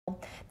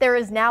There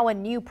is now a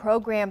new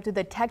program through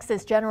the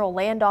Texas General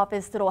Land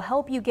Office that'll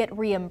help you get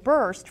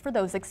reimbursed for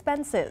those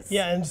expenses.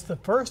 Yeah, and it's the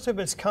first of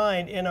its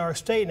kind in our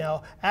state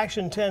now.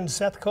 Action 10's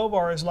Seth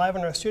Kovar is live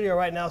in our studio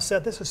right now.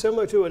 Seth, this is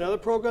similar to another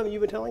program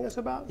you've been telling us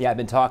about? Yeah, I've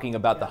been talking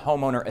about the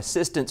Homeowner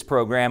Assistance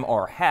Program,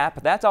 or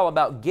HAP. That's all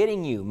about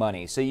getting you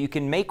money so you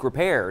can make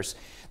repairs.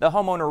 The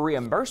Homeowner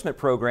Reimbursement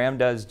Program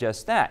does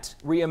just that,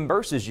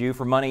 reimburses you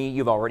for money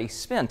you've already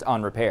spent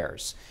on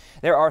repairs.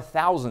 There are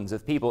thousands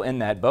of people in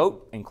that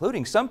boat,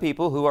 including some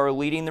people who are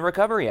leading the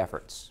recovery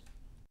efforts.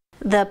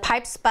 The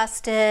pipes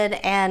busted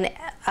and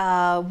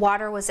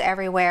water was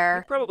everywhere.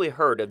 You've probably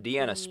heard of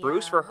Deanna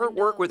Spruce for her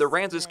work with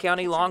Aransas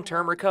County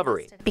Long-Term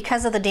Recovery.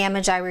 Because of the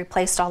damage, I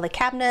replaced all the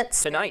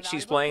cabinets. Tonight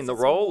she's playing the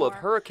role of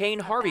Hurricane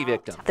Harvey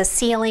victim. The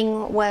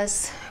ceiling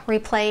was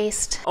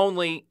replaced.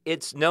 Only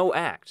it's no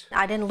act.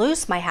 I didn't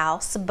lose my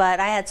house, but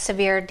I had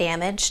severe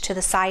damage to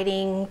the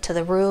siding, to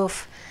the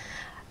roof,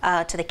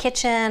 to the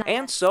kitchen.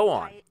 And so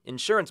on.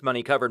 Insurance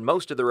money covered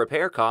most of the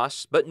repair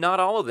costs, but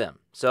not all of them.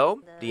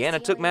 So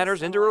Deanna took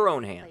matters into her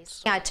own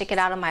hands. I took it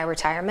out of my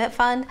retirement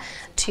fund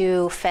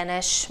to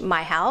finish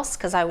my house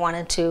because I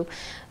wanted to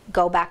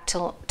go back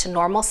to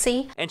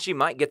normalcy. And she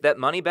might get that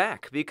money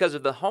back because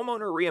of the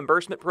Homeowner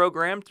Reimbursement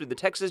Program through the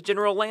Texas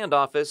General Land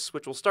Office,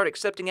 which will start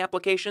accepting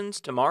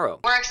applications tomorrow.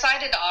 We're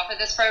excited to offer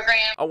this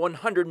program. A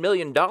 $100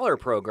 million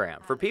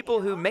program for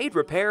people who made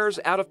repairs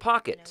out of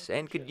pocket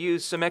and could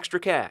use some extra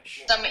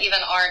cash. Some even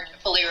aren't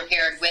fully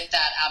repaired with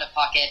that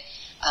out-of-pocket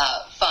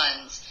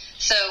funds.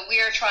 So we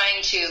are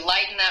trying to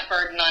lighten that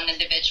burden on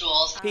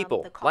individuals.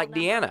 People like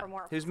Deanna,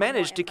 who's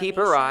managed to keep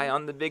her eye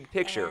on the big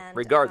picture,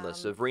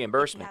 regardless of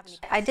reimbursements.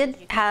 I did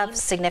have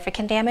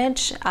significant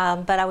damage,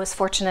 but I was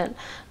fortunate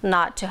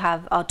not to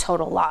have a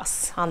total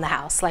loss on the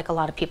house like a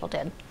lot of people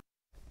did.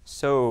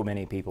 So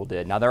many people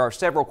did. Now, there are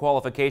several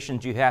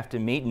qualifications you have to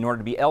meet in order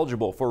to be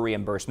eligible for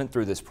reimbursement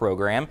through this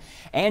program,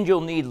 and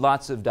you'll need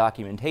lots of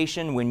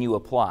documentation when you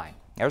apply.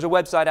 There's a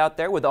website out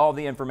there with all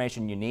the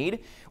information you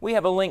need. We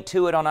have a link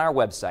to it on our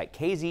website,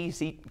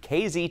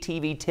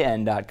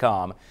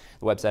 kztv10.com.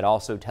 The website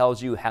also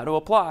tells you how to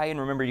apply, and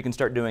remember, you can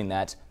start doing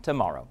that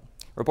tomorrow.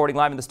 Reporting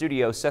live in the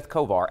studio, Seth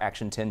Kovar,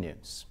 Action 10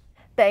 News.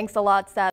 Thanks a lot, Seth.